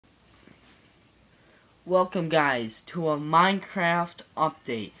Welcome guys to a Minecraft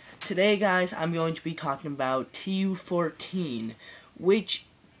update. Today guys I'm going to be talking about tu14, which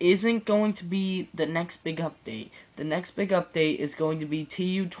isn't going to be the next big update. The next big update is going to be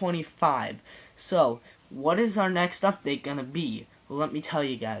tu25. So what is our next update going to be? Well, let me tell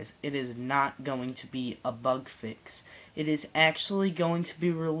you guys, it is not going to be a bug fix. It is actually going to be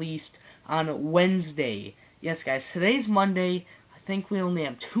released on Wednesday. Yes guys, today's Monday. I think we only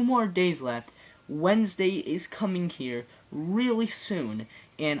have 2 more days left. Wednesday is coming here really soon,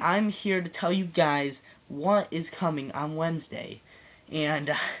 and I'm here to tell you guys what is coming on Wednesday.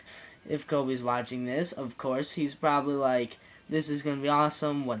 And if Kobe's watching this, of course, he's probably like, this is going to be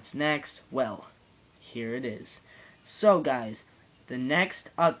awesome, what's next? Well, here it is. So guys, the next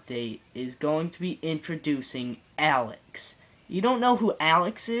update is going to be introducing Alex. You don't know who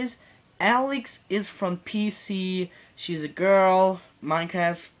Alex is? Alex is from PC. She's a girl,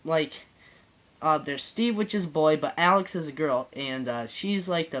 Minecraft, there's Steve, which is a boy, but Alex is a girl, and she's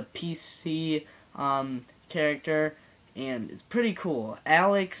like the PC character, and it's pretty cool.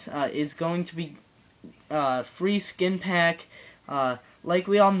 Alex is going to be free skin pack. Like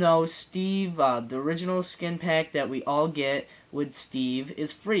we all know, Steve, the original skin pack that we all get with Steve,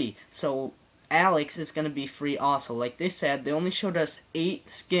 is free. So Alex is going to be free also. Like they said, they only showed us 8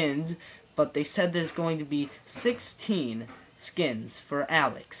 skins, but they said there's going to be 16 skins for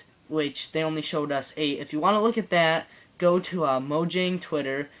Alex, which they only showed us 8. If you want to look at that, go to Mojang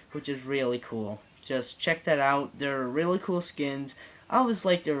Twitter, which is really cool. Just check that out. They're really cool skins. I always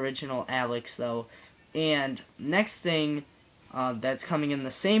like the original Alex, though. And next thing that's coming in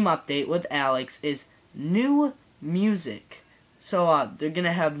the same update with Alex is new music. So they're going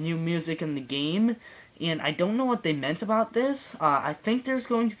to have new music in the game, and I don't know what they meant about this. I think there's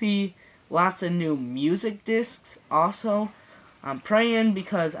going to be lots of new music discs also. I'm praying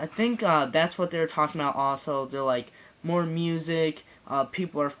because I think that's what they're talking about also. They're like, more music,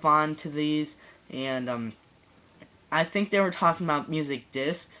 people are fond to these, and I think they were talking about music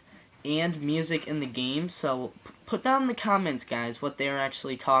discs and music in the game, so put down in the comments, guys, what they're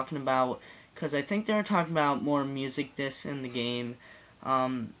actually talking about, because I think they were talking about more music discs in the game,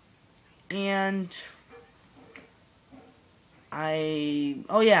 oh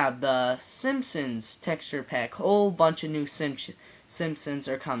yeah, the Simpsons texture pack. Whole bunch of new Simpsons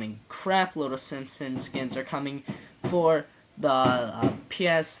are coming. Crap load of Simpsons skins are coming for the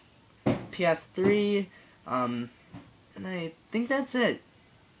PS3. And I think that's it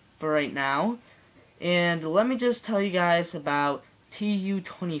for right now. And let me just tell you guys about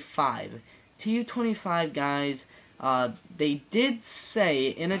tu25. tu25, guys, they did say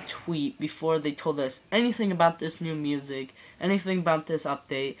in a tweet before they told us anything about this new music, anything about this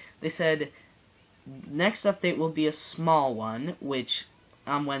update, they said next update will be a small one, which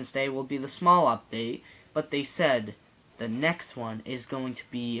on Wednesday will be the small update, but they said the next one is going to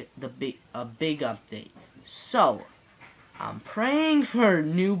be a big update. So, I'm praying for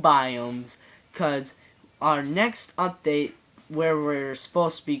new biomes, because our next update, where we're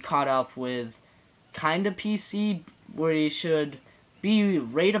supposed to be caught up with kinda PC, where you should be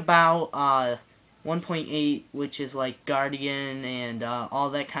right about 1.8, which is like Guardian and all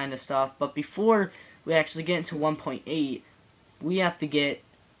that kind of stuff. But before we actually get into 1.8, we have to get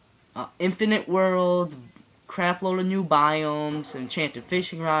infinite worlds, crap load of new biomes, enchanted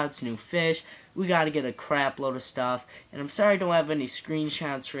fishing rods, new fish. We gotta get a crap load of stuff. And I'm sorry I don't have any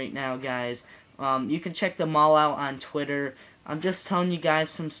screenshots right now, guys. You can check them all out on Twitter. I'm just telling you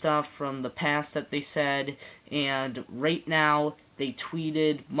guys some stuff from the past that they said, and right now they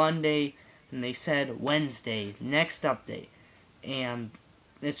tweeted Monday and they said Wednesday, next update. And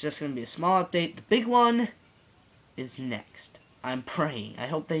it's just going to be a small update. The big one is next. I'm praying. I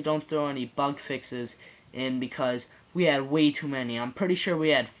hope they don't throw any bug fixes in, because we had way too many. I'm pretty sure we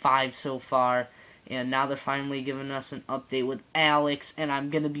had 5 so far, and now they're finally giving us an update with Alex, and I'm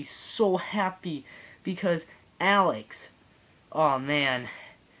going to be so happy because Alex, oh man,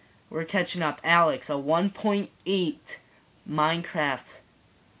 we're catching up. Alex, a 1.8 Minecraft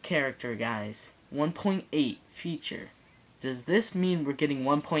character, guys. 1.8 feature. Does this mean we're getting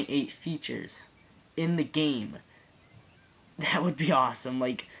 1.8 features in the game? That would be awesome.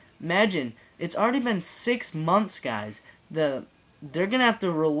 Like, imagine, it's already been 6 months, guys. They're gonna have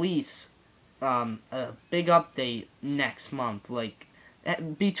to release a big update next month, like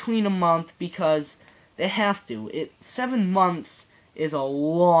between a month, because they have to. 7 months is a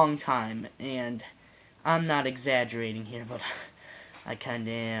long time, and I'm not exaggerating here, but I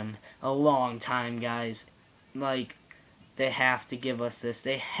kinda am. A long time, guys. Like, they have to give us this.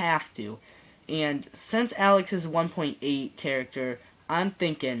 They have to. And since Alex is a 1.8 character, I'm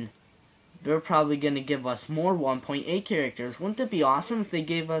thinking they're probably going to give us more 1.8 characters. Wouldn't it be awesome if they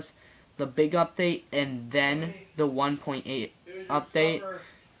gave us the big update and then the 1.8 update?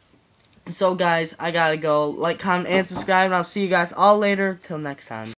 So guys, I gotta go. Like, comment, and subscribe, and I'll see you guys all later. Till next time.